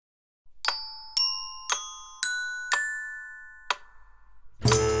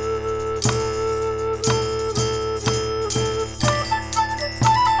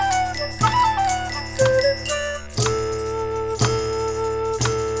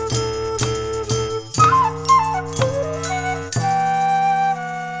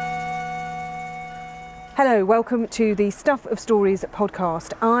Hello, welcome to the Stuff of Stories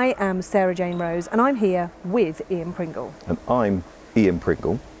podcast. I am Sarah Jane Rose and I'm here with Ian Pringle. And I'm Ian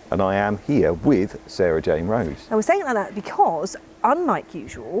Pringle and I am here with Sarah Jane Rose. Now we're saying it like that because, unlike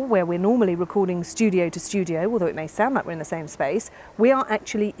usual, where we're normally recording studio to studio, although it may sound like we're in the same space, we are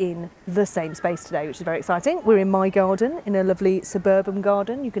actually in the same space today, which is very exciting. We're in my garden, in a lovely suburban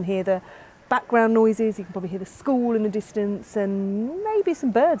garden. You can hear the background noises, you can probably hear the school in the distance and maybe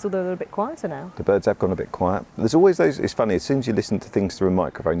some birds, although they're a bit quieter now. The birds have gone a bit quiet. There's always those, it's funny, as soon as you listen to things through a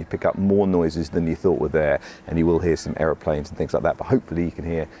microphone, you pick up more noises than you thought were there, and you will hear some aeroplanes and things like that, but hopefully you can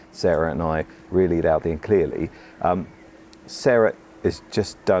hear Sarah and I really loudly and clearly. Sarah has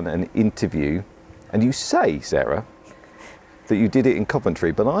just done an interview, and you say, Sarah, that you did it in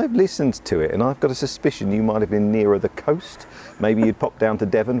Coventry, but I've listened to it and I've got a suspicion you might have been nearer the coast. Maybe you'd popped down to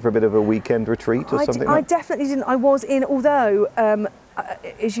Devon for a bit of a weekend retreat or something. I definitely didn't. I was in, although,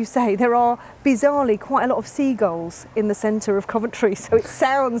 as you say, there are bizarrely quite a lot of seagulls in the centre of Coventry, so it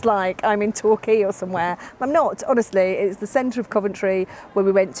sounds like I'm in Torquay or somewhere. I'm not, honestly. It's the centre of Coventry where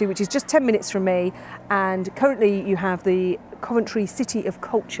we went to, which is just 10 minutes from me, and currently you have the Coventry City of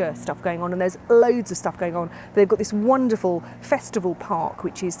Culture stuff going on, and there's loads of stuff going on. They've got this wonderful festival park,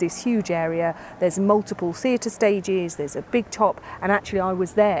 which is this huge area. There's multiple theatre stages, there's a big top, and actually I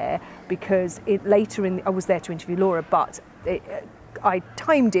was there because I was there to interview Laura, but I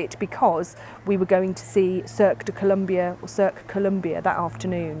timed it because we were going to see Cirque Columbia that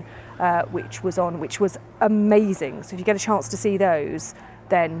afternoon, which was amazing. So if you get a chance to see those,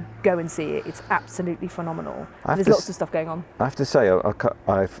 then go and see it. It's absolutely phenomenal. There's lots of stuff going on. I have to say,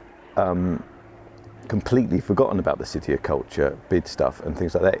 I've completely forgotten about the City of Culture bid stuff and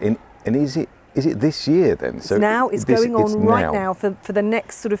things like that. And is it this year then? It's going on right now for the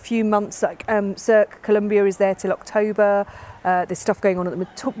next sort of few months. Like Cirque Columbia is there till October. There's stuff going on at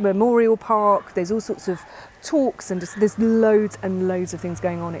the Memorial Park. There's all sorts of talks and there's loads and loads of things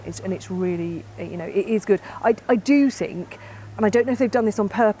going on. It's really, it is good. I do think, and I don't know if they've done this on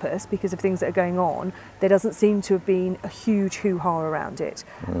purpose because of things that are going on, there doesn't seem to have been a huge hoo-ha around it.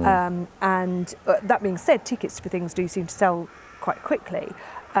 And that being said, tickets for things do seem to sell quite quickly.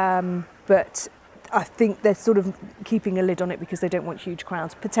 But I think they're sort of keeping a lid on it because they don't want huge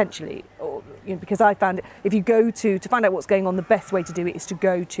crowds, potentially. Or, because I found it, if you go to find out what's going on, the best way to do it is to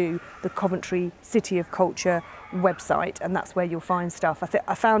go to the Coventry City of Culture website, and that's where you'll find stuff.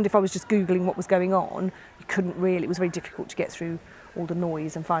 I found if I was just Googling what was going on, you couldn't really, it was very difficult to get through all the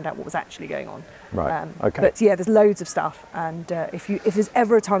noise and find out what was actually going on. Right, okay. But yeah, there's loads of stuff, and if there's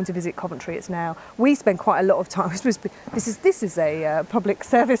ever a time to visit Coventry, it's now. We spend quite a lot of time. This is a public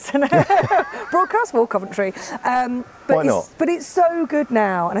service and broadcast for Coventry. Why not? But it's so good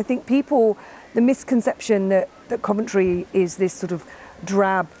now, and I think the misconception that Coventry is this sort of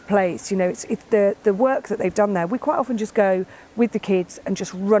drab place, it's the work that they've done there. We quite often just go with the kids and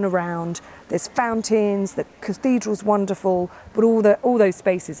just run around. There's fountains, the cathedral's wonderful, but all those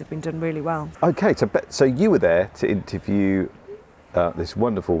spaces have been done really well. Okay, so you were there to interview this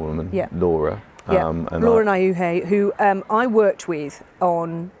wonderful woman, Laura. Laura Nayuhe, who I worked with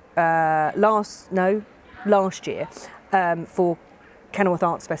on last year for Kenilworth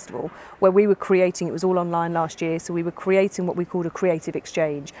Arts Festival, where we were creating, it was all online last year, so we were creating what we called a creative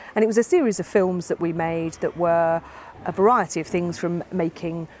exchange. And it was a series of films that we made that were a variety of things, from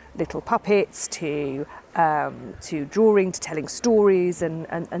making little puppets to drawing, to telling stories and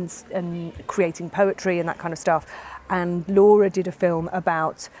creating poetry and that kind of stuff. And Laura did a film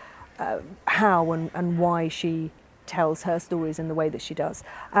about how and why she tells her stories in the way that she does,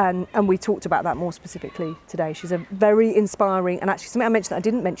 and we talked about that more specifically today. She's a very inspiring, and actually something I mentioned that I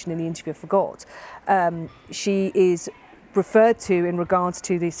didn't mention in the interview, I forgot. She is referred to in regards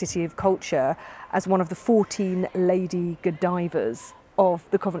to the City of Culture as one of the 14 Lady Godivas of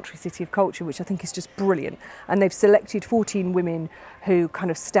the Coventry City of Culture, which I think is just brilliant. And they've selected 14 women who kind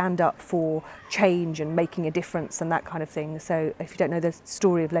of stand up for change and making a difference and that kind of thing. So if you don't know the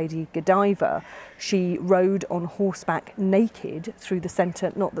story of Lady Godiva, she rode on horseback naked through the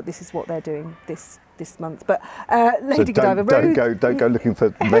centre. Not that this is what they're doing this month, but Lady Godiva rode. Don't go looking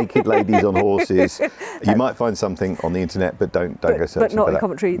for naked ladies on horses. You might find something on the internet, but don't go searching for that. But not in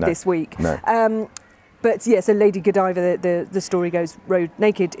Coventry this week. No. But yeah, so Lady Godiva, the story goes, rode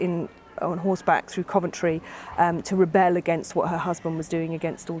naked on horseback through Coventry to rebel against what her husband was doing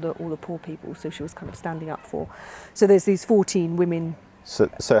against all the poor people. So she was kind of standing up for. So there's these 14 women. So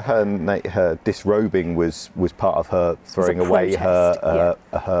her disrobing was part of her throwing away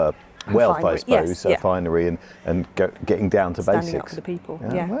her wealth, I suppose, her finery and getting down to standing basics. Up for the people.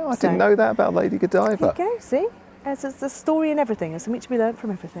 Well, I didn't know that about Lady Godiva. There you go. See, there's a story in everything. There's something to be learned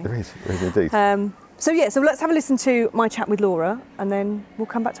from everything. There is indeed. So let's have a listen to my chat with Laura, and then we'll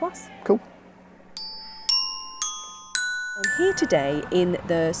come back to us. Cool. I'm here today in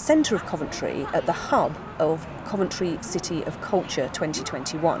the centre of Coventry at the hub of Coventry City of Culture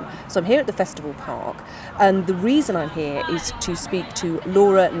 2021. So I'm here at the Festival Park, and the reason I'm here is to speak to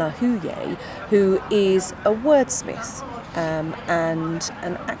Laura Nahuye, who is a wordsmith and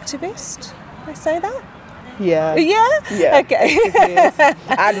an activist. Did I say that? Yeah. Yeah? Okay.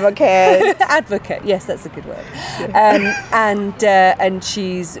 Advocate. Advocate, yes, that's a good word. And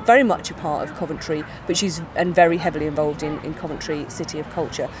she's very much a part of Coventry, but she's very heavily involved in Coventry City of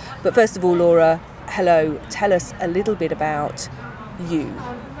Culture. But first of all, Laura, hello. Tell us a little bit about you.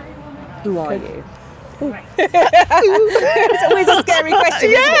 Who are you? It's always a scary question,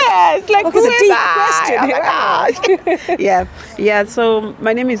 isn't it? It's like, It's a deep question. Yeah. So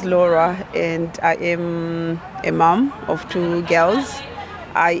my name is Laura, and I am a mom of 2 girls.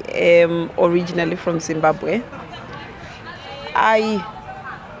 I am originally from Zimbabwe. I'm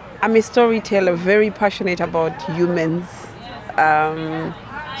a storyteller, very passionate about humans.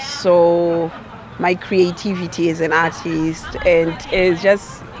 So my creativity as an artist, and is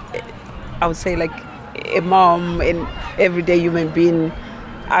just, I would say, like a mom and everyday human being.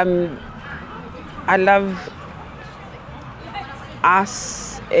 I love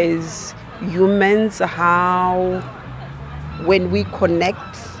us as humans, how when we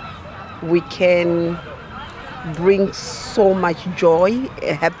connect we can bring so much joy,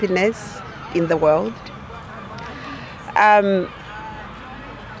 happiness in the world. I'm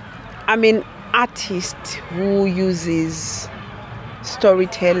an artist who uses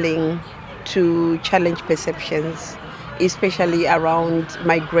storytelling to challenge perceptions, especially around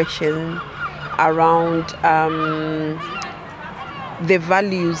migration, around the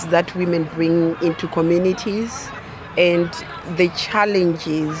values that women bring into communities, and the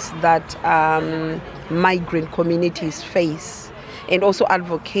challenges that migrant communities face, and also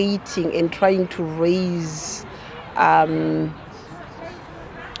advocating and trying to raise,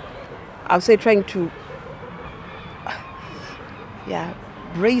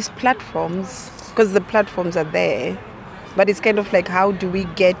 raise platforms, because the platforms are there, but it's kind of like, how do we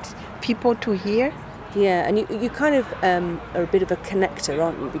get people to hear? Yeah, and you kind of are a bit of a connector,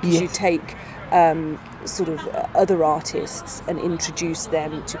 aren't you? Because Yes. you take sort of other artists and introduce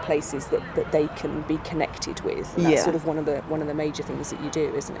them to places that they can be connected with. And that's sort of one of the major things that you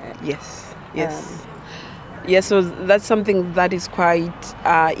do, isn't it? Yes. So that's something that is quite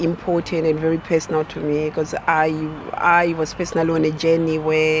important and very personal to me, because I was personally on a journey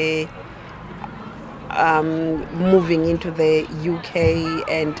where moving into the UK,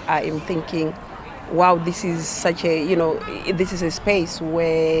 and I am thinking, wow, this is such a, this is a space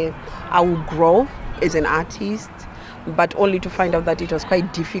where I will grow as an artist, but only to find out that it was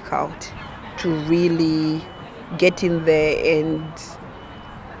quite difficult to really get in there and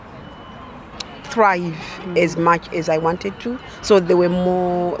thrive as much as I wanted to. So there were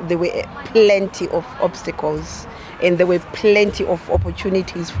plenty of obstacles, and there were plenty of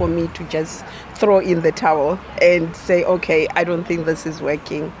opportunities for me to just throw in the towel and say, okay, I don't think this is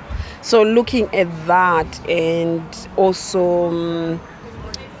working. So looking at that, and also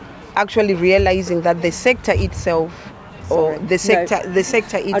actually realizing that the sector itself,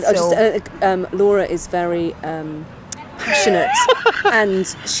 Laura is very passionate, and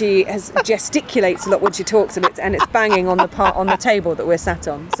she gesticulates a lot when she talks, and it's banging on the table that we're sat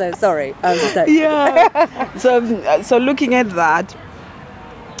on. So sorry. So looking at that,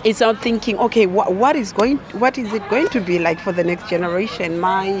 it's out thinking, okay, what is it going to be like for the next generation?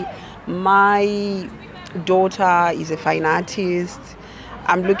 My daughter is a fine artist.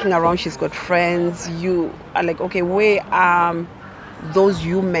 I'm looking around, she's got friends. You are like, okay, where are those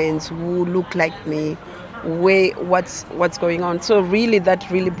humans who look like me? What's going on? So really, that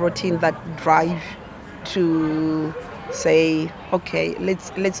really brought in that drive to say, okay,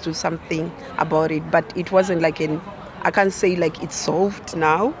 let's do something about it. But it wasn't like I can't say like it's solved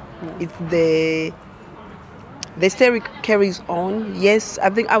now. It's the story carries on. Yes, I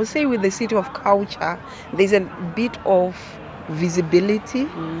think I would say with the City of Culture, there's a bit of visibility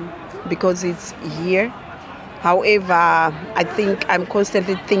because it's here. However, I think I'm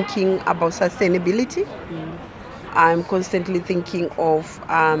constantly thinking about sustainability. I'm constantly thinking of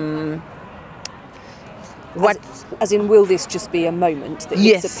what, as in, will this just be a moment that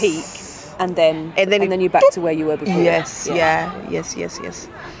hits a peak, and then you're back to where you were before? Yes. Yeah.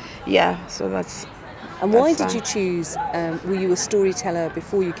 So that's. And why did you choose? Were you a storyteller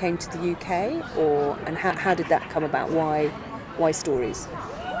before you came to the UK, and how did that come about? Why stories?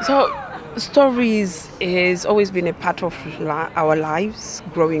 So, stories has always been a part of our lives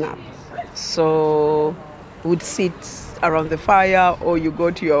growing up. So would sit around the fire, or you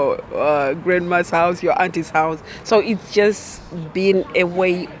go to your grandma's house, your auntie's house. So it's just been a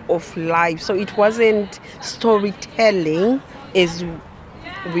way of life. So it wasn't storytelling as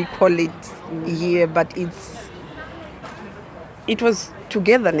we call it here, but it was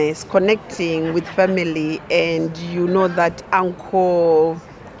togetherness, connecting with family, and you know that Uncle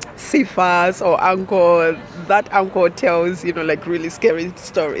Sifas or that uncle tells, like really scary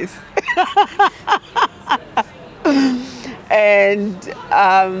stories. And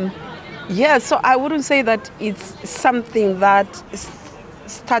so I wouldn't say that it's something that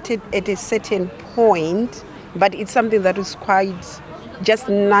started at a certain point, but it's something that was quite just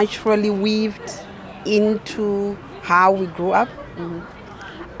naturally weaved into how we grew up.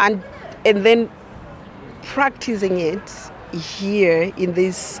 And then practicing it here in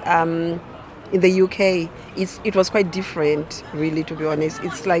this in the UK, it was quite different, really, to be honest.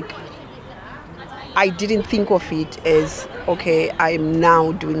 It's like I didn't think of it as, okay, I am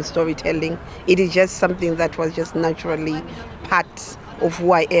now doing storytelling. It is just something that was just naturally part of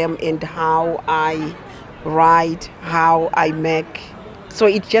who I am and how I write, how I make. So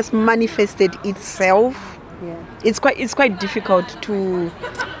it just manifested itself. Yeah. It's quite difficult to.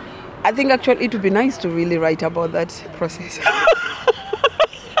 I think actually it would be nice to really write about that process.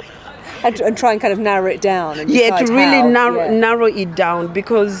 and try and kind of narrow it down. And to really how, narrow it down,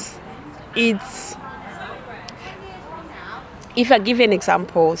 because it's. If I give an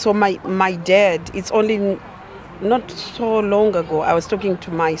example, so my dad, it's only not so long ago, I was talking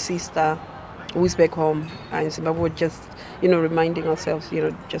to my sister who's back home in Zimbabwe, just, reminding ourselves,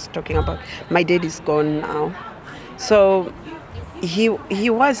 just talking about, my dad is gone now. So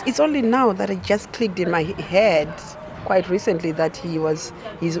it's only now that it just clicked in my head quite recently that he was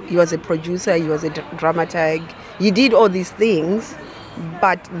a producer, he was a dramaturg, he did all these things,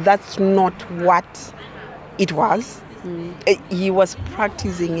 but that's not what it was. He was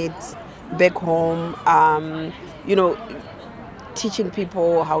practicing it back home, teaching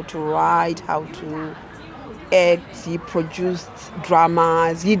people how to write, how to act. He produced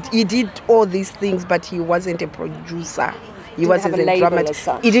dramas. He did all these things, but he wasn't a producer. He wasn't a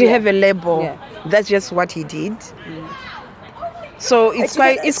dramaturg. He didn't have a label. Yeah. That's just what he did. So it's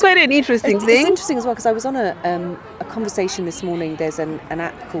quite an interesting thing. It's interesting as well, because I was on a conversation this morning. There's an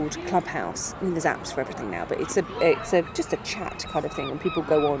app called Clubhouse. I mean, there's apps for everything now, but it's just a chat kind of thing, and people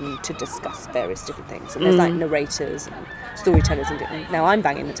go on to discuss various different things. And there's like narrators and storytellers, and now I'm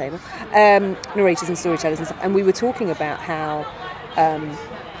banging the table. Narrators and storytellers and stuff. And we were talking about how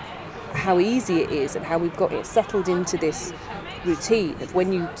easy it is, and how we've got it settled into this routine of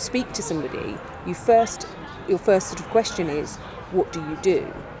when you speak to somebody, your first sort of question is, what do you do?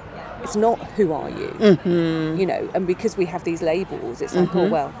 It's not, who are you? And because we have these labels, it's like,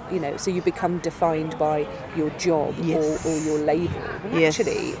 so you become defined by your job or your label. And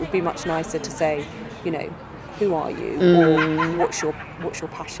actually, it would be much nicer to say, who are you? Or what's your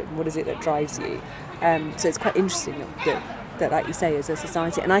passion? What is it that drives you? So it's quite interesting that, like you say, as a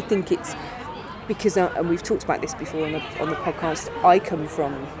society, and I think it's because, and we've talked about this before on the podcast, I come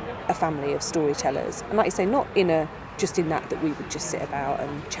from a family of storytellers, and like you say, not just in that we would just sit about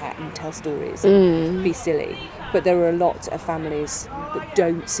and chat and tell stories and be silly, but there are a lot of families that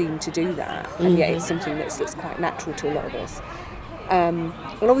don't seem to do that, and yet it's something that's quite natural to a lot of us. And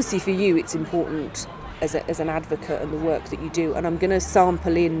obviously for you it's important as an advocate and the work that you do, and I'm going to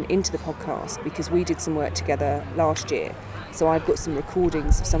sample into the podcast because we did some work together last year, so I've got some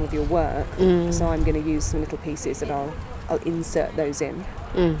recordings of some of your work, so I'm going to use some little pieces and I'll insert those in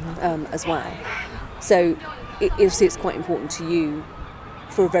as well. So it's quite important to you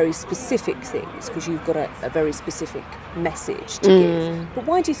for very specific things, because you've got a very specific message to give. But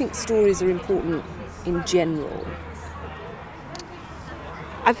why do you think stories are important in general?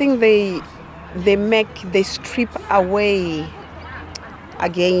 I think they strip away,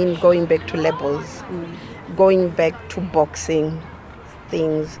 again, going back to labels, going back to boxing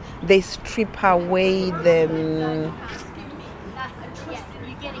things. They strip away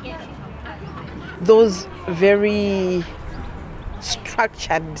those very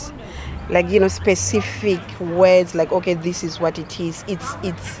structured, specific words, like, okay, this is what it is.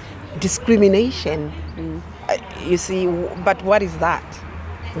 It's discrimination. You see, but what is that?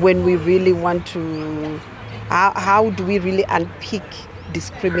 When we really want to, how do we really unpick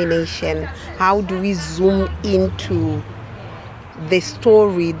discrimination? How do we zoom into the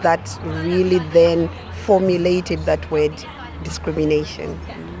story that really then formulated that word discrimination?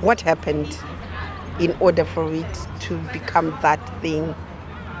 What happened in order for it to become that thing?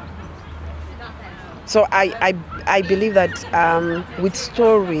 So I believe that with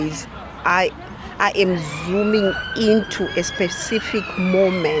stories, I am zooming into a specific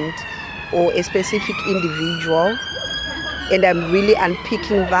moment or a specific individual, and I'm really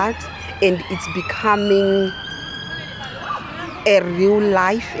unpicking that, and it's becoming a real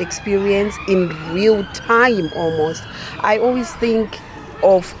life experience in real time almost. I always think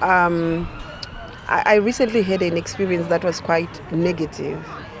of, I recently had an experience that was quite negative,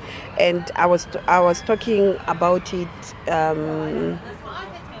 and I was talking about it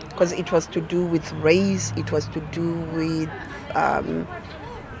because it was to do with race, it was to do with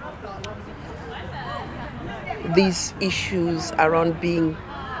these issues around being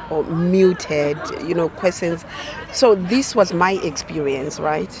or muted, questions. So this was my experience,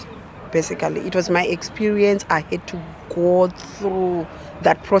 right? Basically, it was my experience. I had to go through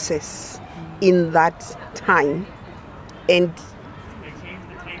that process in that time, and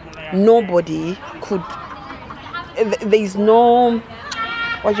nobody could, there is no,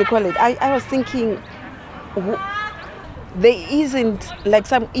 what you call it, I was thinking, there isn't like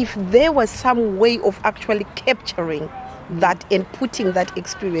if there was some way of actually capturing that and putting that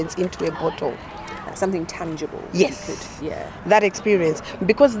experience into a bottle. Like something tangible. Yes. That experience.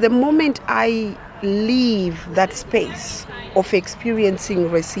 Because the moment I leave that space of experiencing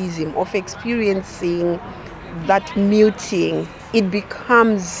racism, of experiencing that muting, it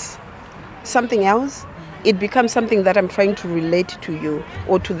becomes something else. It becomes something that I'm trying to relate to you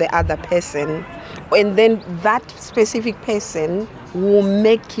or to the other person. And then that specific person will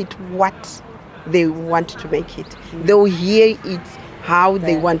make it what they want to make it. They'll hear it how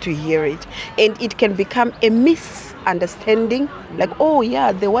they want to hear it. And it can become a misunderstanding. Like, oh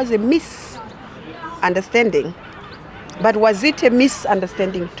yeah, there was a misunderstanding. But was it a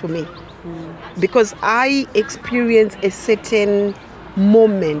misunderstanding to me? Because I experienced a certain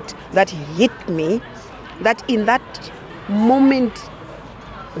moment that hit me, that in that moment,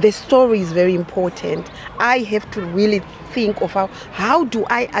 the story is very important. I have to really think of how do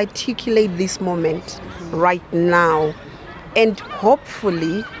I articulate this moment right now, and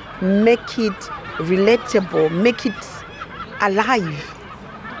hopefully make it relatable, make it alive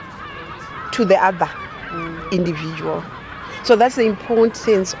to the other individual. So that's the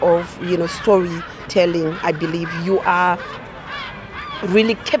importance of storytelling. I believe you are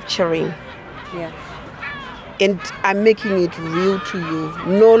really capturing. Yeah. And I'm making it real to you.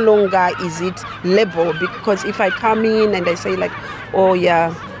 No longer is it label, because if I come in and I say like, oh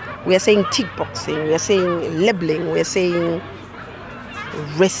yeah, we are saying tick boxing, we are saying labeling, we are saying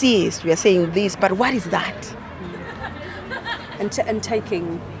racist, we are saying this, but what is that? And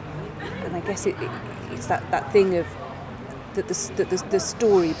taking, and I guess it's that thing of that the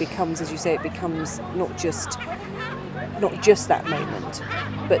story becomes, as you say, it becomes not just that moment,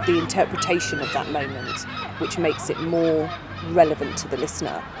 but the interpretation of that moment, which makes it more relevant to the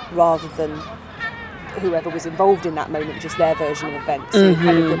listener rather than whoever was involved in that moment, just their version of events. So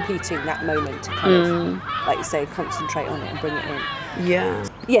kind of repeating that moment to kind of, like you say, concentrate on it and bring it in. Yeah.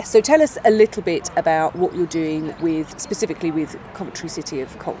 Yes, so tell us a little bit about what you're doing specifically with Coventry City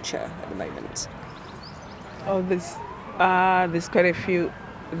of Culture at the moment. Oh, there's quite a few.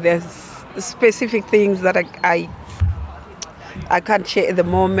 There's specific things that I can't share at the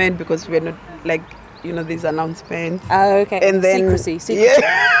moment because we're not like, these announcements. Oh, okay. And then secrecy.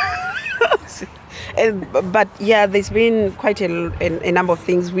 Yeah. But yeah, there's been quite a number of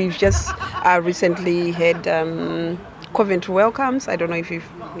things. We've just recently had Coventry Welcomes. I don't know if you,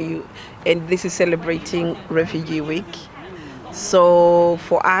 and this is celebrating Refugee Week. So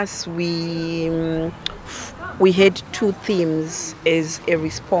for us, we had two themes as a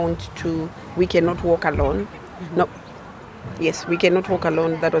response to We Cannot Walk Alone. No. Yes, We Cannot Walk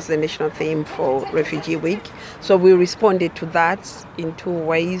Alone. That was the national theme for Refugee Week. So we responded to that in two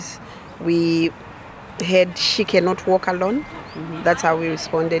ways. We had She Cannot Walk Alone. That's how we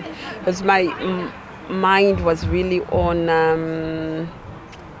responded. Because my mind was really on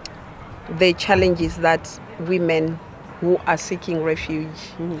the challenges that women who are seeking refuge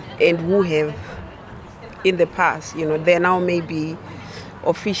and who have in the past, they're now maybe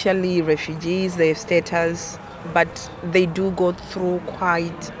officially refugees, they have status, but they do go through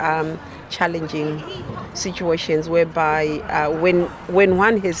quite challenging situations whereby when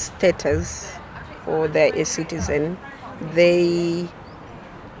one has status or they're a citizen, the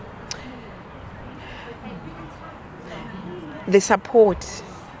support,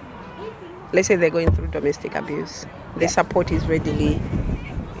 let's say they're going through domestic abuse, the support is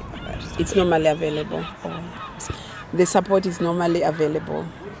it's normally available. The support is normally available,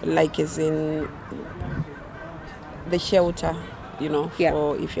 like as in the shelter,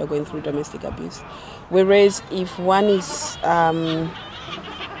 for if you're going through domestic abuse. Whereas if one is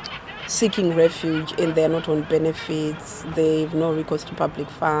seeking refuge and they're not on benefits, they have no recourse to public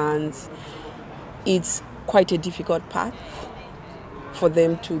funds. It's quite a difficult path for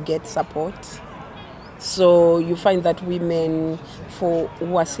them to get support. So you find that women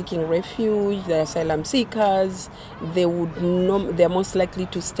who are seeking refuge, they're asylum seekers, they're most likely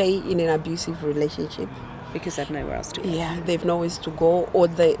to stay in an abusive relationship. Because they've nowhere else to go. Yeah, they've nowhere to go, or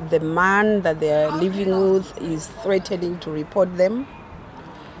the man that they're living with is threatening to report them.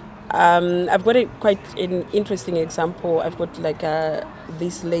 I've got quite an interesting example. I've got like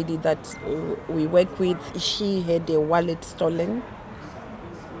this lady that we work with. She had a wallet stolen.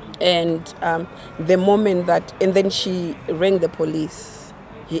 And the moment and then she rang the police.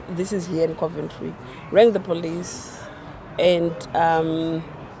 This is here in Coventry. Rang the police, and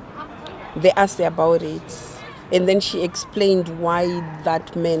they asked her about it. And then she explained why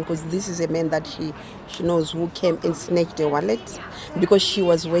that man, because this is a man that she knows who came and snatched the wallet because she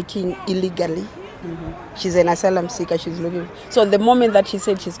was working illegally. Mm-hmm. She's an asylum seeker. She's looking. So the moment that she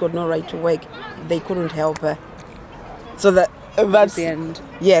said she's got no right to work, they couldn't help her. So that's the end.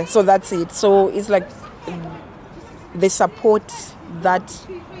 Yeah, so that's it. So it's like the support that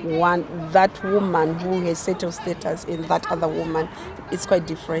woman who has settled status in that other woman, it's quite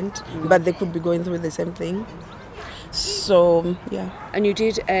different, but they could be going through the same thing. So yeah. And you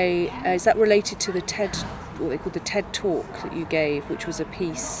did is that related to the TED, what they called the TED Talk that you gave, which was a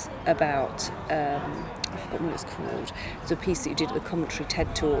piece about I've forgotten what it's called. It's a piece that you did at the Coventry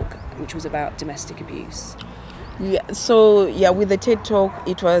TED Talk, which was about domestic abuse. Yeah, so with the TED Talk,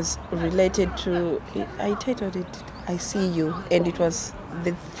 it was related to, I titled it, I See You, and it was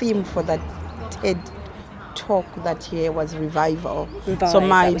the theme for that TED Talk that year was revival. So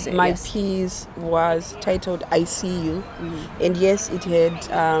my piece was titled I See You, and yes, it had,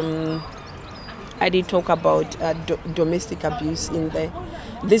 I did talk about domestic abuse in there.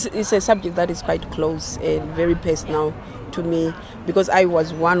 This is a subject that is quite close and very personal to me, because I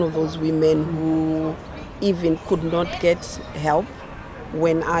was one of those women who even could not get help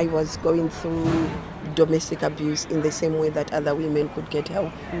when I was going through domestic abuse in the same way that other women could get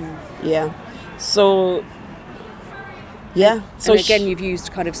help. Yeah. So So again, you've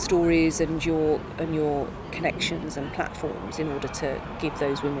used kind of stories and your connections and platforms in order to give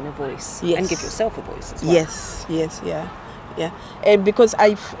those women a voice, and give yourself a voice as well. Yes, yeah. And because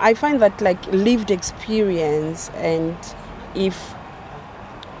I find that like lived experience, and if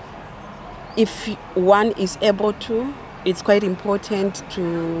one is able to, it's quite important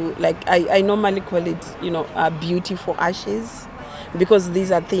to, like, I normally call it, beauty for ashes, because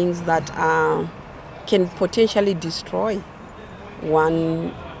these are things that can potentially destroy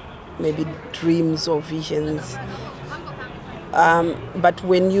one, maybe dreams or visions. But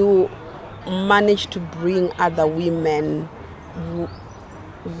when you manage to bring other women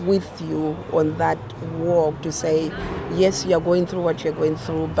with you on that walk to say, yes, you're going through what you're going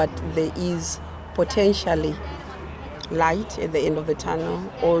through, but there is potentially light at the end of the tunnel,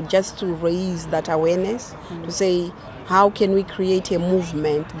 or just to raise that awareness, to say, how can we create a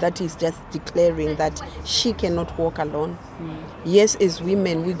movement that is just declaring that she cannot walk alone? Yes, as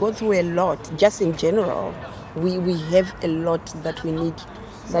women, we go through a lot, just in general. We have a lot that we need,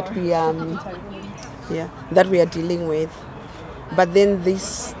 that we are dealing with. But then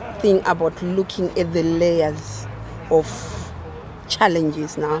this thing about looking at the layers of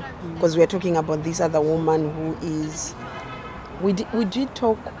challenges now, because we're talking about this other woman who is. We did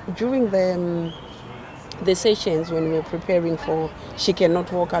talk during the sessions when we were preparing for She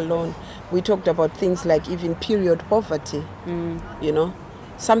Cannot Walk Alone. We talked about things like even period poverty,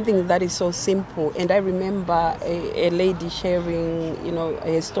 something that is so simple. And I remember a lady sharing,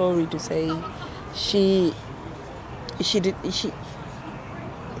 a story to say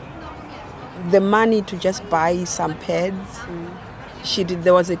the money to just buy some pads.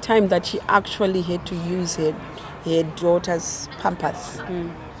 There was a time that she actually had to use her daughter's Pampers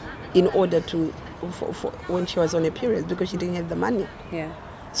in order to for when she was on a period, because she didn't have the money. Yeah.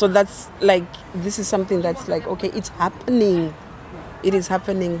 So that's like, this is something that's like, okay, it's happening. It is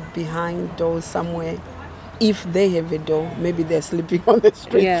happening behind doors somewhere. If they have a door, maybe they're sleeping on the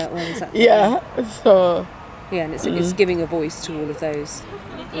street. Yeah, well, exactly. Yeah. So. Yeah, and it's giving a voice to all of those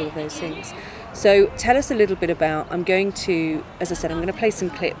things. So tell us a little bit about, I'm going to play some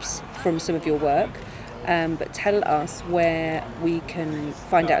clips from some of your work, but tell us where we can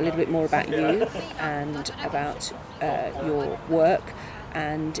find out a little bit more about you and about your work,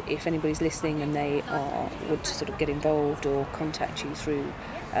 and if anybody's listening and they want to sort of get involved or contact you through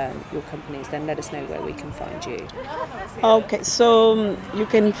your companies, then let us know where we can find you. Okay, so you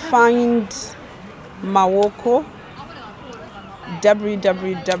can find Mawoko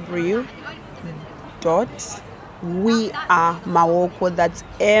www.wearemawoko, that's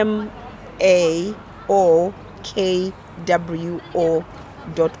MAOKWO.com.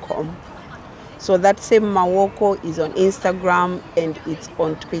 So that same Mawoko is on Instagram and it's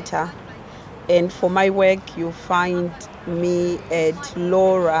on Twitter. And for my work, you'll find me at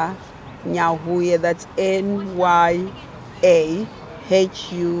Laura Nyahuye, that's NYAHUYE.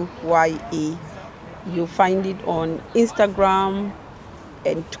 You'll find it on Instagram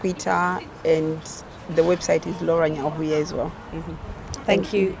and Twitter, and the website is Laura Nyahuye as well. Mm-hmm.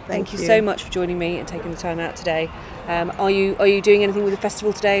 Thank you so much for joining me and taking the time out today. Are you doing anything with the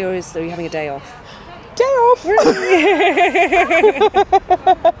festival today, or are you having a day off? Day off.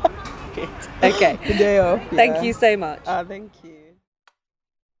 Okay. Day off. Yeah. Thank you so much. Thank you.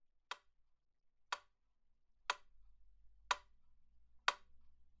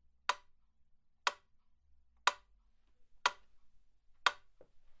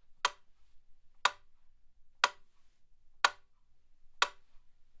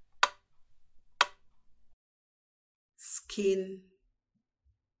 Skin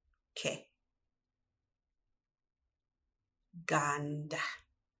care. Ganda.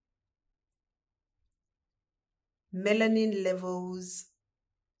 Melanin levels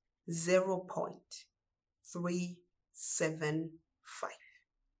 0.375.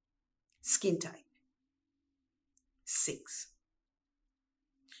 Skin type 6.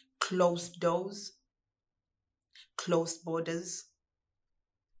 Closed doors, closed borders,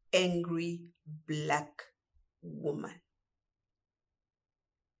 angry black woman.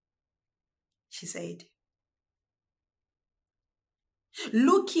 She said,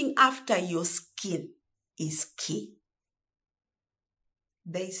 looking after your skin is key.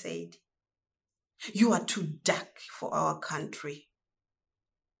 They said, you are too dark for our country.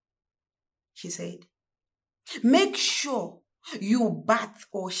 She said, make sure you bath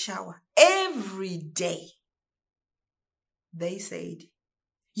or shower every day. They said,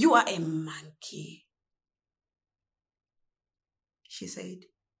 you are a monkey. She said,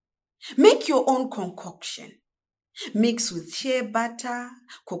 make your own concoction. Mix with shea butter,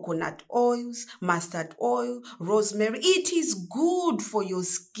 coconut oils, mustard oil, rosemary. It is good for your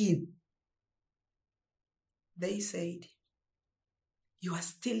skin. They said, you are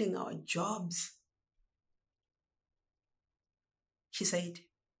stealing our jobs. She said,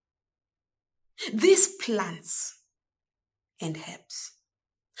 these plants and herbs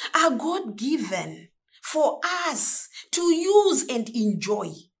are God-given for us to use and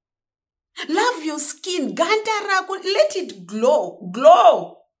enjoy. Love your skin. Ganda rako, let it glow.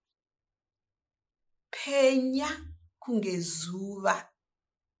 Glow. Penya kungezuva.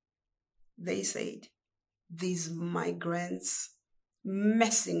 They said, these migrants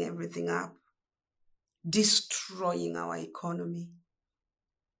messing everything up, destroying our economy.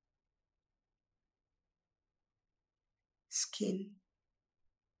 Skin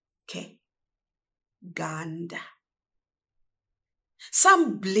care. Ganda.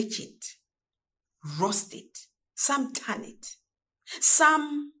 Some bleach it, roast it, some tan it,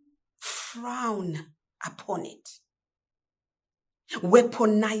 some frown upon it,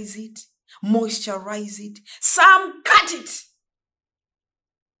 weaponize it, moisturize it, some cut it.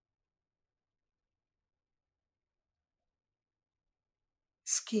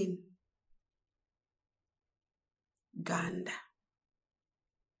 Skin. Ganda.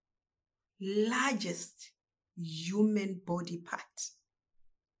 Largest human body part.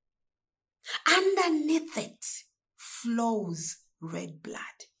 Underneath it flows red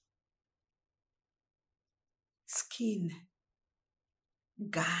blood. Skin.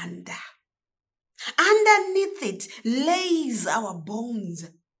 Ganda. Underneath it lays our bones,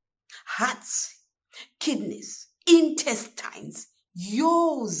 hearts, kidneys, intestines,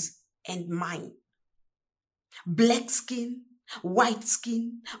 yours and mine. Black skin, white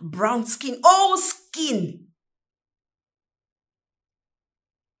skin, brown skin, all skin.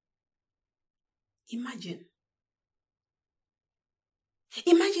 Imagine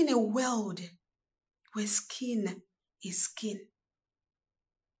a world where skin is skin.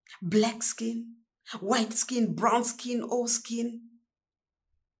 Black skin, white skin, brown skin, all skin.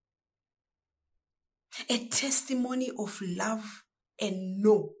 A testimony of love and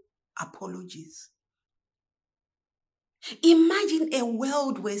no apologies. Imagine a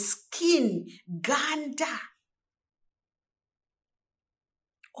world where skin, ganda,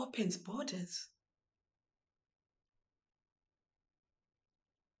 opens borders.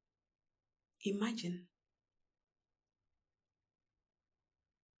 Imagine.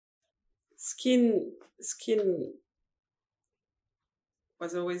 Skin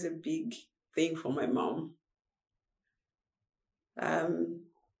was always a big thing for my mom. I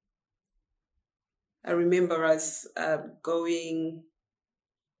remember us going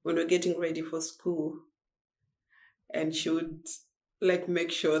when we were getting ready for school, and she would like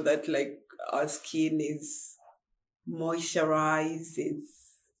make sure that like our skin is moisturized,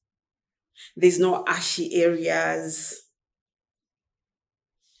 there's no ashy areas,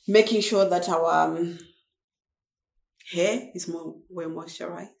 making sure that our hair is well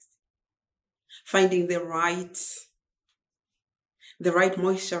moisturized, finding the right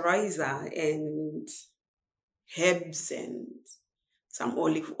moisturizer and herbs and some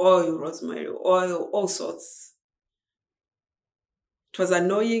olive oil, rosemary oil, all sorts. It was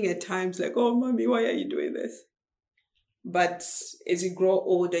annoying at times, like, oh, mommy, why are you doing this? But as you grow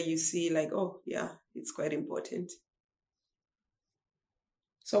older, you see like, oh, yeah, it's quite important.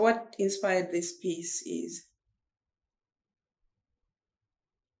 So what inspired this piece is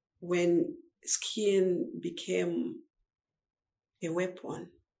when skin became a weapon.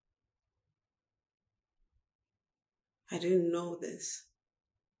 I didn't know this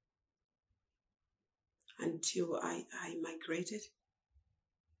until I migrated.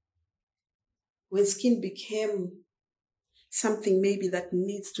 When skin became something maybe that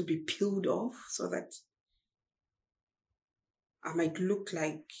needs to be peeled off so that I might look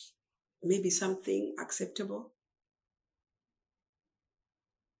like maybe something acceptable.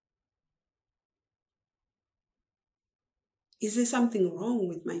 Is there something wrong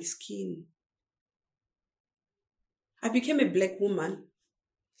with my skin? I became a Black woman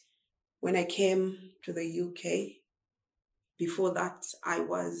when I came to the UK. Before that, I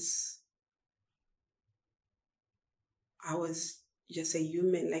was just a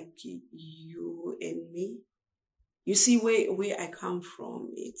human like you and me. You see, where I come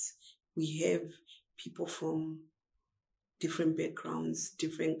from, we have people from different backgrounds,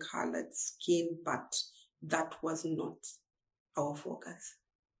 different colored skin, but that was not our focus.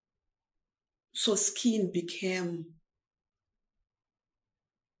 So skin became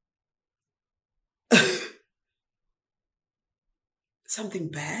something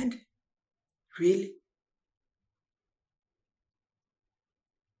bad, really.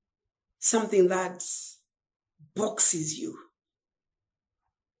 Something that boxes you,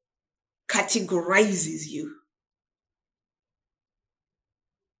 categorizes you.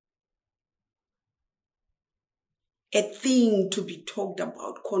 A thing to be talked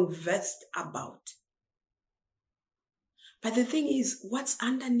about, conversed about. But the thing is, what's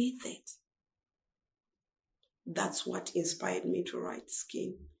underneath it? That's what inspired me to write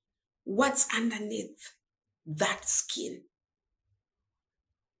Skin. What's underneath that skin?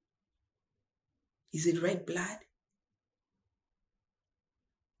 Is it red blood?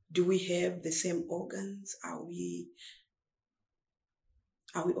 Do we have the same organs? Are we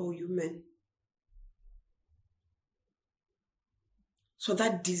all human? So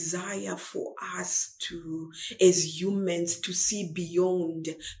that desire for us to, as humans, to see beyond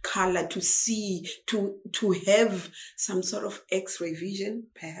color, to have some sort of X-ray vision,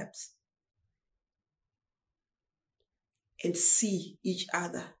 perhaps, and see each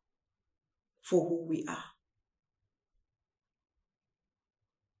other for who we are.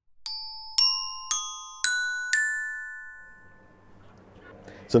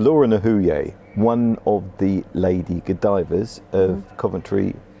 So Laura Nahuye, one of the Lady Godivas of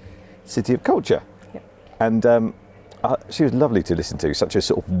Coventry City of Culture. Yep. And she was lovely to listen to, such a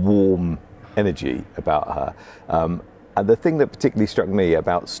sort of warm energy about her. And the thing that particularly struck me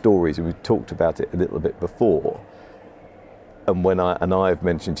about stories, and we've talked about it a little bit before, and I've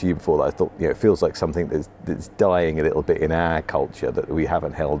mentioned to you before that I thought, it feels like something that's dying a little bit in our culture, that we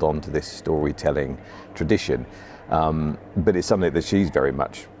haven't held on to this storytelling tradition. But it's something that she's very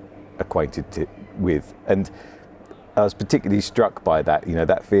much acquainted with. And I was particularly struck by that,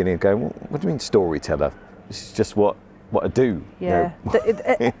 that feeling of going, well, what do you mean storyteller? It's just what I do. Yeah,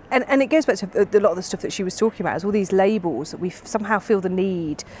 and it goes back to a lot of the stuff that she was talking about, is all these labels that we somehow feel the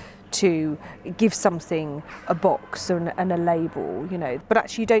need to give something a box and a label, but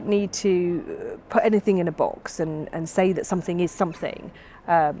actually you don't need to put anything in a box and say that something is something.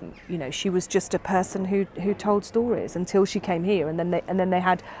 She was just a person who told stories until she came here, and then they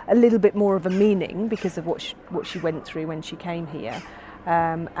had a little bit more of a meaning because of what she went through when she came here,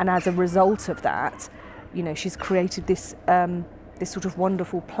 and as a result of that, she's created this sort of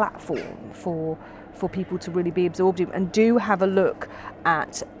wonderful platform for people to really be absorbed in. And do have a look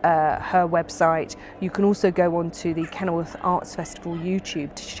at her website. You can also go onto the Kenilworth Arts Festival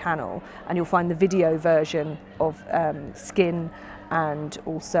YouTube channel, and you'll find the video version of Skin, and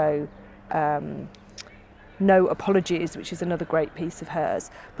also no apologies, which is another great piece of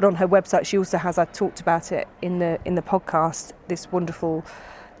hers. But on her website, she also has, I talked about it in the podcast, this wonderful,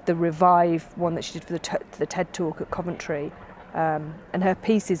 the Revive one that she did for the TED Talk at Coventry. And her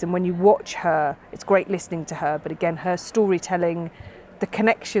pieces, and when you watch her, it's great listening to her, but again, her storytelling, the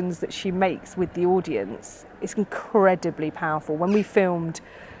connections that she makes with the audience is incredibly powerful. When we filmed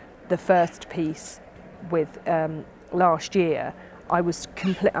the first piece with last year, I was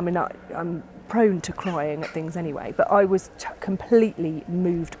I'm prone to crying at things anyway, but I was completely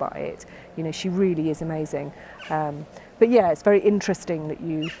moved by it. You know, she really is amazing. But yeah, it's very interesting that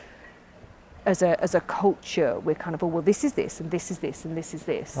you, as a culture, we're kind of, oh, well, this is this, and this is this, and this is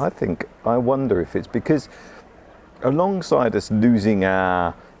this. I wonder if it's because alongside us losing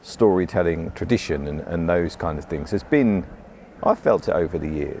our storytelling tradition and those kind of things, I've felt it over the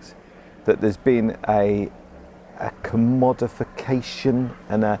years, that there's been a commodification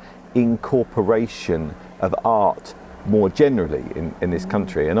and a incorporation of art more generally in this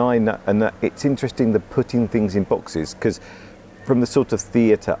country. And it's interesting, the putting things in boxes, because from the sort of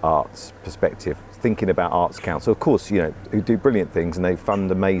theatre arts perspective, thinking about Arts Council, of course, you know, who do brilliant things and they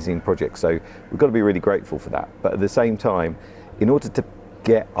fund amazing projects, so we've got to be really grateful for that. But at the same time, in order to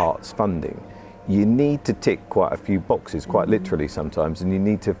get arts funding, you need to tick quite a few boxes, quite literally sometimes, and you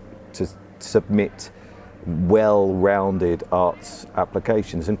need to submit well-rounded arts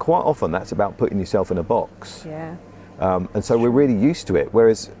applications, and quite often that's about putting yourself in a box. Yeah. And so we're really used to it,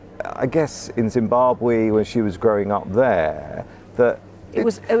 whereas I guess in Zimbabwe, when she was growing up there, that it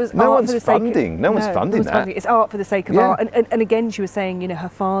was no art one's for the sake funding. No one's funding that. It's art for the sake of Yeah. art. And again, she was saying, you know, her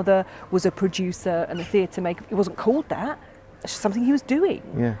father was a producer and a theatre maker. It wasn't called that. It's just something he was doing.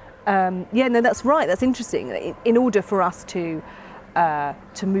 Yeah. No, that's right. That's interesting. In order for us to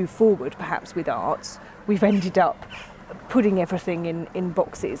move forward, perhaps with arts, we've ended up putting everything in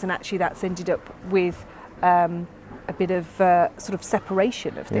boxes, and actually that's ended up with a bit of sort of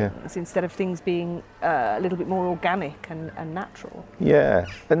separation of things, instead of things being a little bit more organic and natural. Yeah,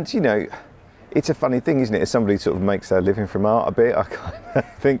 and you know, it's a funny thing, isn't it? As somebody sort of makes their living from art a bit, I kind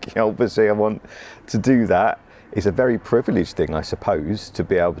of think, you know, obviously I want to do that. It's a very privileged thing, I suppose, to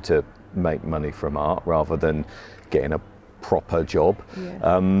be able to make money from art rather than getting a proper job.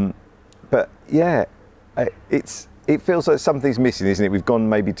 Yeah. But yeah, it feels like something's missing, isn't it? We've gone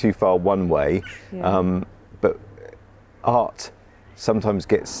maybe too far one way, but art sometimes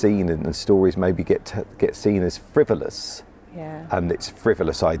gets seen, and stories maybe get seen as frivolous. Yeah. And it's a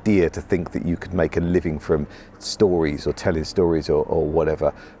frivolous idea to think that you could make a living from stories or telling stories or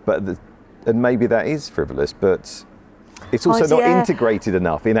whatever. And maybe that is frivolous, but it's also not integrated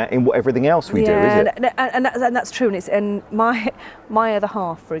enough in what everything else we do, is it? And that's true. And my other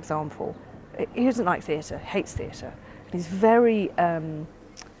half, for example, he doesn't like theatre, hates theatre. He's very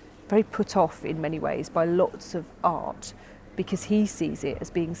very put off in many ways by lots of art, because he sees it as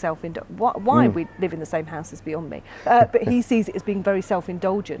being self-indulgent. Why we live in the same house is beyond me. But he sees it as being very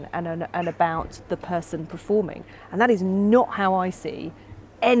self-indulgent and about the person performing. And that is not how I see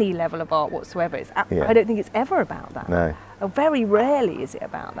any level of art whatsoever. I don't think it's ever about that. No. Very rarely is it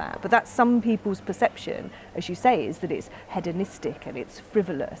about that. But that's some people's perception, as you say, is that it's hedonistic and it's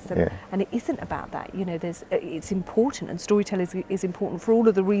frivolous, and it isn't about that. You know, it's important, and storytelling is important for all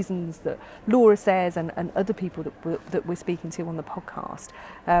of the reasons that Laura says and other people that we're speaking to on the podcast,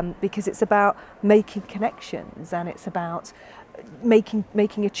 because it's about making connections, and it's about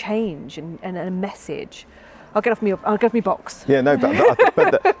making a change and a message. I'll get off my box. Yeah, no,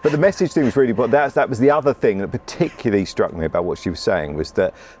 but the message thing was really. But that was the other thing that particularly struck me about what she was saying, was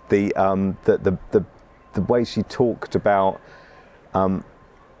that the way she talked about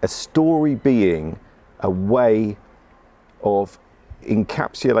a story being a way of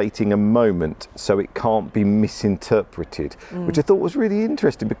encapsulating a moment so it can't be misinterpreted, which I thought was really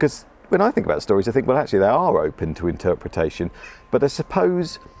interesting, because when I think about stories, I think, well, actually they are open to interpretation, but I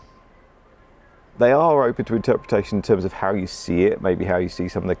suppose they are open to interpretation in terms of how you see it, maybe how you see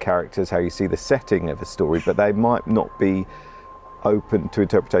some of the characters, how you see the setting of a story, but they might not be open to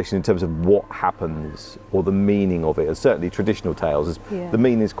interpretation in terms of what happens or the meaning of it. And certainly traditional tales, the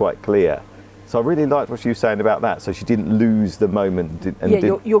meaning is quite clear. So I really liked what she was saying about that. So she didn't lose the moment.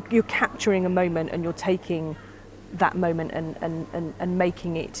 You're capturing a moment, and you're taking that moment and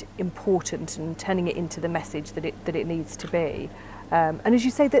making it important and turning it into the message that it needs to be. And as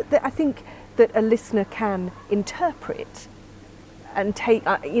you say, that I think that a listener can interpret and take,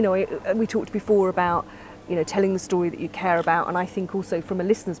 we talked before about, you know, telling the story that you care about, and I think also from a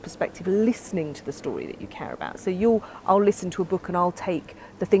listener's perspective, listening to the story that you care about. So I'll listen to a book and I'll take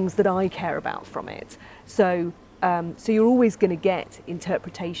the things that I care about from it. So So you're always going to get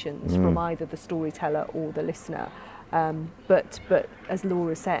interpretations from either the storyteller or the listener. But as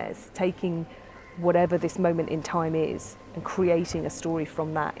Laura says, taking whatever this moment in time is and creating a story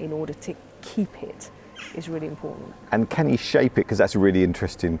from that in order to keep it is really important. And can you shape it? Because that's a really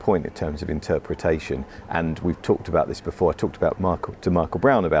interesting point in terms of interpretation. And we've talked about this before. I talked about Michael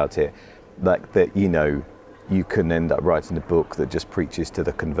Brown about it, like that, you know, you can end up writing a book that just preaches to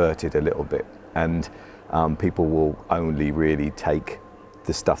the converted a little bit. And people will only really take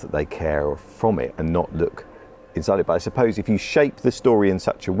the stuff that they care from it and not look inside it. But I suppose if you shape the story in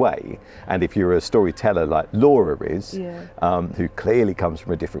such a way, and if you're a storyteller like Laura is, who clearly comes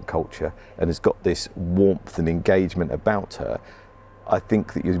from a different culture and has got this warmth and engagement about her, I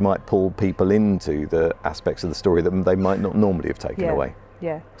think that you might pull people into the aspects of the story that they might not normally have taken away.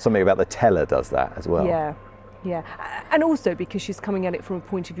 Yeah. Something about the teller does that as well. Yeah. And also because she's coming at it from a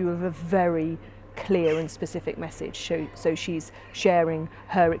point of view of a very clear and specific message. So she's sharing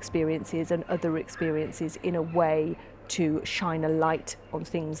her experiences and other experiences in a way to shine a light on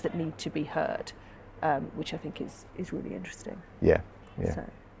things that need to be heard, which I think is really interesting. Yeah. So,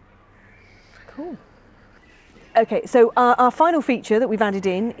 cool. Okay, so our final feature that we've added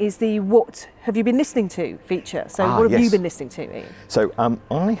in is the What Have You Been Listening To feature. So what have you been listening to, Ian? So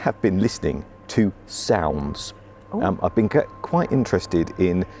I have been listening to sounds. I've been quite interested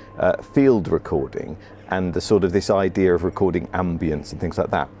in field recording and the sort of this idea of recording ambience and things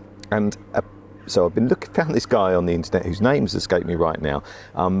like that. And so I've been found this guy on the internet whose name's escaped me right now,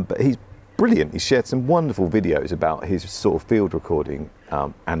 but he's brilliant. He's shared some wonderful videos about his sort of field recording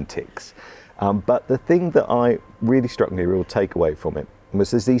antics. But the thing that I really struck me, a real takeaway from it,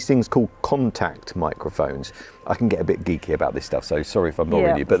 was there's these things called contact microphones. I can get a bit geeky about this stuff, so sorry if I'm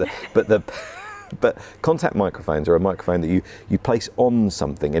boring you, but contact microphones are a microphone that you place on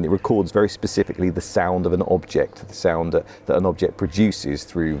something and it records very specifically the sound of an object, the sound that an object produces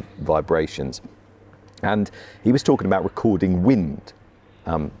through vibrations. And he was talking about recording wind.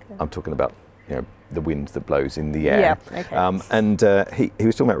 I'm talking about, you know, the wind that blows in the air. And he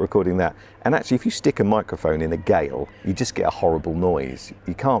was talking about recording that. And actually, if you stick a microphone in a gale, you just get a horrible noise.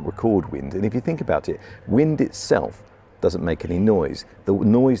 You can't record wind. And if you think about it, wind itself doesn't make any noise. The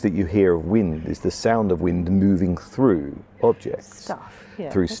noise that you hear of wind is the sound of wind moving through objects,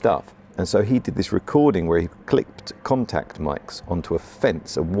 stuff. And so he did this recording where he clipped contact mics onto a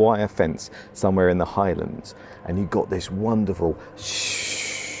fence, a wire fence somewhere in the Highlands, and you got this wonderful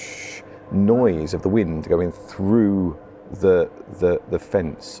shh noise of the wind going through the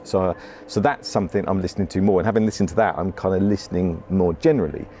fence. So that's something I'm listening to more, and having listened to that, I'm kind of listening more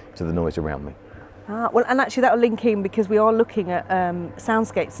generally to the noise around me. Well, and actually that'll link in because we are looking at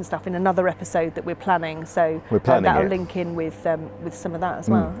soundscapes and stuff in another episode that we're planning. So that'll link in with some of that as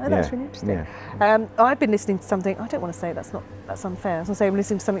well. That's really interesting. I've been listening to something. I don't want to say that's unfair. I was going to say I'm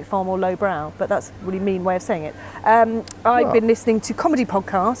listening to something far more lowbrow, but that's a really mean way of saying it. I've been listening to comedy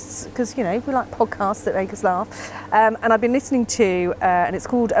podcasts because we like podcasts that make us laugh. And I've been listening to and it's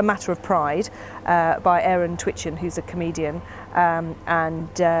called A Matter of Pride by Aaron Twitchen, who's a comedian,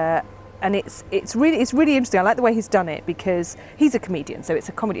 and it's really interesting. I like the way he's done it because he's a comedian, so it's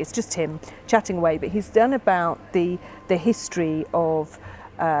a comedy. It's just him chatting away, but he's done about the history of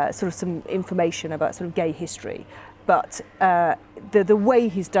sort of some information about sort of gay history. But the way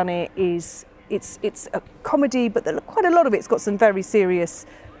he's done it is it's a comedy, but quite a lot of it's got some very serious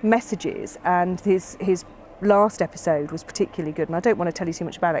messages. And his last episode was particularly good, and I don't want to tell you too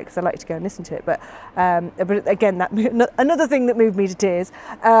much about it because I'd like you to go and listen to it, but again, that another thing that moved me to tears,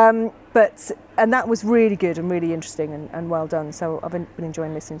 and that was really good and really interesting and well done, so I've been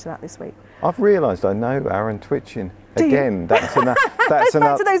enjoying listening to that this week. I've realised I know Aaron Twitchen. Again, that's another back to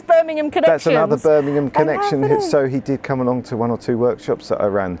those Birmingham connections. That's another Birmingham connection. So he did come along to 1 or 2 workshops that I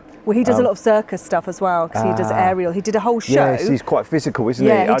ran. Well, he does a lot of circus stuff as well because he does aerial. He did a whole show. Yes, he's quite physical, isn't he?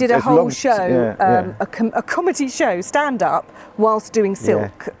 Yeah, he did a whole show, a comedy show, stand up, whilst doing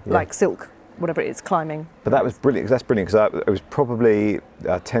silk, like silk, whatever it is, climbing. But that was brilliant. That's brilliant because it was probably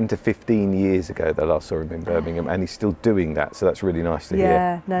 10 to 15 years ago that I last saw him in Birmingham, and he's still doing that. So that's really nice to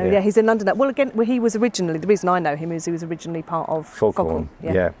hear. He's in London now. Well, again, he was originally, the reason I know him is he was originally part of Foghorn.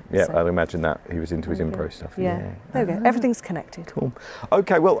 So. I'd imagine that he was into his improv stuff. There we go. Everything's connected. Cool.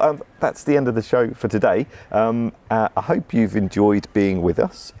 Okay, well, that's the end of the show for today. I hope you've enjoyed being with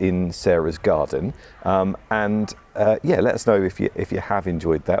us in Sarah's garden, and let us know if you have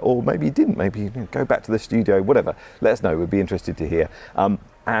enjoyed that, or maybe you didn't. Maybe go back to the studio, whatever. Let us know. We'd be interested to hear.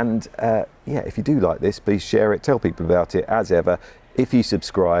 If you do like this, please share it. Tell people about it. As ever, if you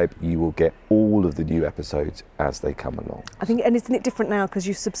subscribe, you will get all of the new episodes as they come along. I think, and isn't it different now because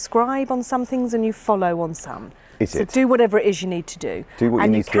you subscribe on some things and you follow on some? Is So it? do whatever it is you need to do. Do what you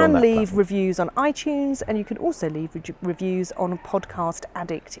and need to do on can that leave platform. reviews on iTunes, and you can also leave reviews on Podcast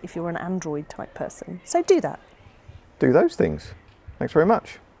Addict if you're an Android type person. So do that. Do those things. Thanks very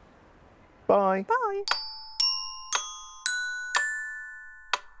much. Bye. Bye.